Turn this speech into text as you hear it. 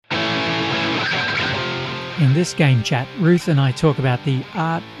In this game chat, Ruth and I talk about the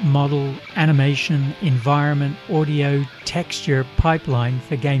art, model, animation, environment, audio, texture pipeline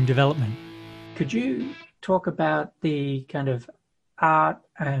for game development. Could you talk about the kind of art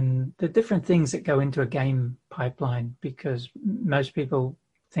and the different things that go into a game pipeline? Because most people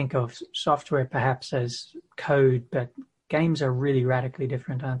think of software perhaps as code, but games are really radically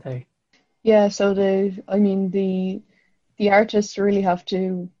different, aren't they? Yeah, so the artists really have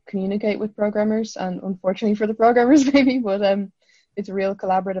to communicate with programmers, and unfortunately for the programmers maybe, but it's a real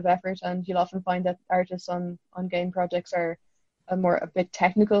collaborative effort, and you'll often find that artists on game projects are a bit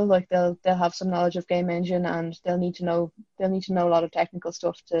technical. Like they'll have some knowledge of game engine, and they'll need to know a lot of technical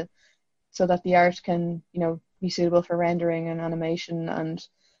stuff so that the art can be suitable for rendering and animation. And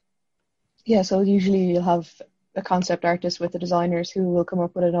yeah, so usually you'll have a concept artist with the designers who will come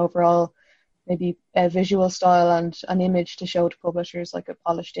up with an overall maybe a visual style and an image to show to publishers, like a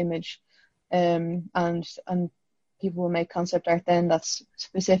polished image, and people will make concept art then that's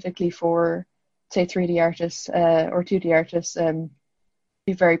specifically for, say, 3D artists or 2D artists.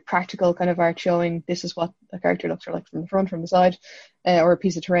 Be very practical kind of art showing this is what a character looks like from the front, from the side, or a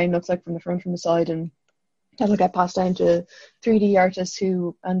piece of terrain looks like from the front, from the side, and that'll get passed down to 3D artists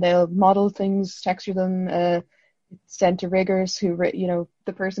and they'll model things, texture them, sent to riggers who,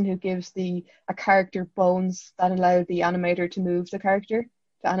 the person who gives a character bones that allow the animator to move the character,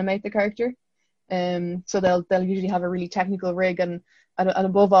 to animate the character. So they'll usually have a really technical rig, and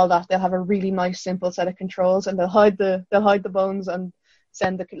above all that, they'll have a really nice simple set of controls, and they'll hide the bones and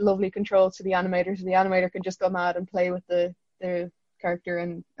send the lovely controls to the animator, so the animator can just go mad and play with the character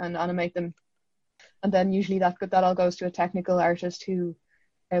and animate them. And then usually that all goes to a technical artist who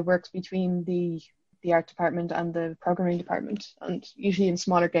works between the art department and the programming department. And usually in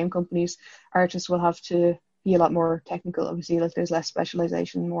smaller game companies, artists will have to be a lot more technical. Obviously, like there's less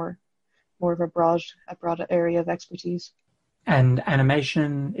specialization, more of a broad area of expertise. And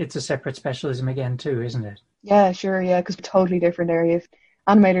animation, it's a separate specialism again too, isn't it? Yeah, sure, yeah, because totally different area.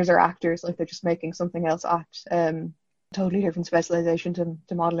 Animators are actors, like they're just making something else act. Totally different specialization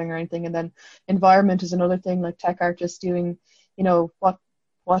to modeling or anything. And then environment is another thing, like tech artists doing,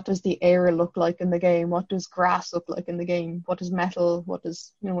 what does the air look like in the game? What does grass look like in the game? What does metal? What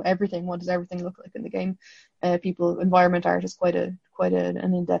does everything? What does everything look like in the game? Environment art is quite an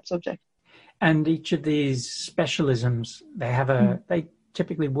in-depth subject. And each of these specialisms, they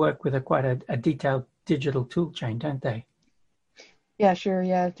typically work with quite a detailed digital tool chain, don't they? Yeah, sure.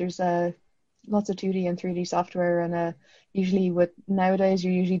 Yeah, there's lots of 2D and 3D software, and usually nowadays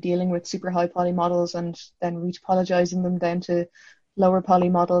you're usually dealing with super high poly models and then retopologizing them down to lower poly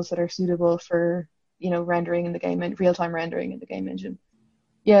models that are suitable for rendering in the game, and real-time rendering in the game engine.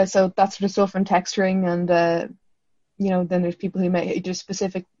 Yeah, so that sort of stuff, and texturing, and then there's people who make just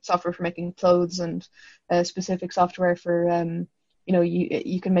specific software for making clothes, and specific software for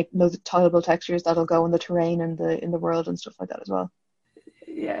you can make loads of tileable textures that'll go in the terrain and in the world and stuff like that as well.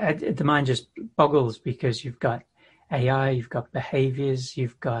 Yeah, the mind just boggles because you've got AI, you've got behaviors,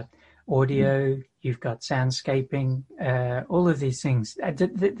 you've got audio, you've got soundscaping, all of these things.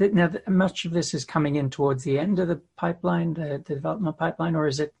 Now, much of this is coming in towards the end of the pipeline, the development pipeline, or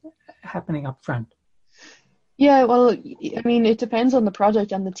is it happening up front? Yeah, well, I mean, it depends on the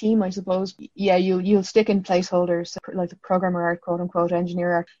project and the team, I suppose. Yeah, you'll stick in placeholders, like the programmer art, quote unquote,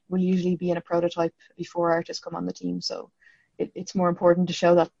 engineer art will usually be in a prototype before artists come on the team. So it's more important to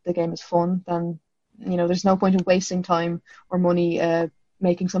show that the game is fun than, there's no point in wasting time or money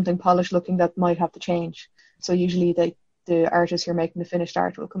making something polished looking that might have to change. So usually the artists who are making the finished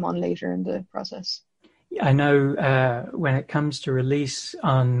art will come on later in the process. I know when it comes to release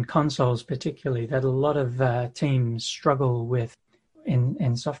on consoles particularly, that a lot of teams struggle with,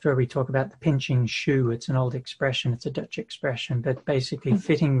 in software we talk about the pinching shoe. It's an old expression, it's a Dutch expression, but basically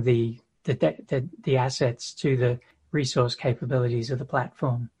fitting the assets to the resource capabilities of the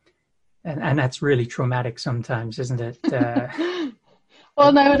platform. And that's really traumatic sometimes, isn't it?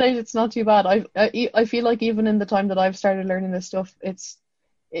 Well, nowadays it's not too bad. I feel like even in the time that I've started learning this stuff,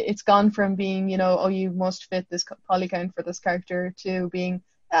 it's gone from being, you must fit this poly count for this character, to being,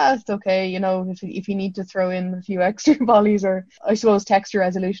 it's okay, if you need to throw in a few extra polys, or I suppose texture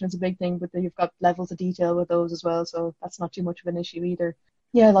resolution is a big thing, but you've got levels of detail with those as well, so that's not too much of an issue either.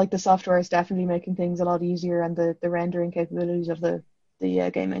 Yeah, like the software is definitely making things a lot easier, and the rendering capabilities of the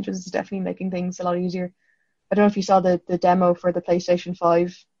game engines is definitely making things a lot easier. I don't know if you saw the demo for the PlayStation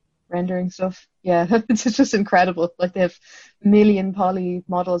 5 rendering stuff. Yeah, it's just incredible. Like they have a million poly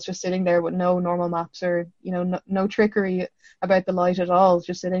models just sitting there with no normal maps or, no trickery about the light at all,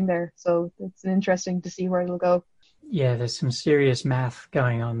 just sitting there. So it's interesting to see where it'll go. Yeah, there's some serious math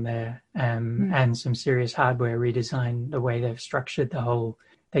going on there, and some serious hardware redesign. The way they've structured the whole,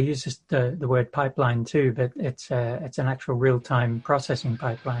 they use the word pipeline too, but it's an actual real-time processing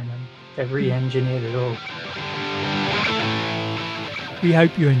pipeline, and they've re-engineered it all. We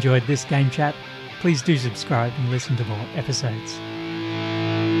hope you enjoyed this game chat. Please do subscribe and listen to more episodes.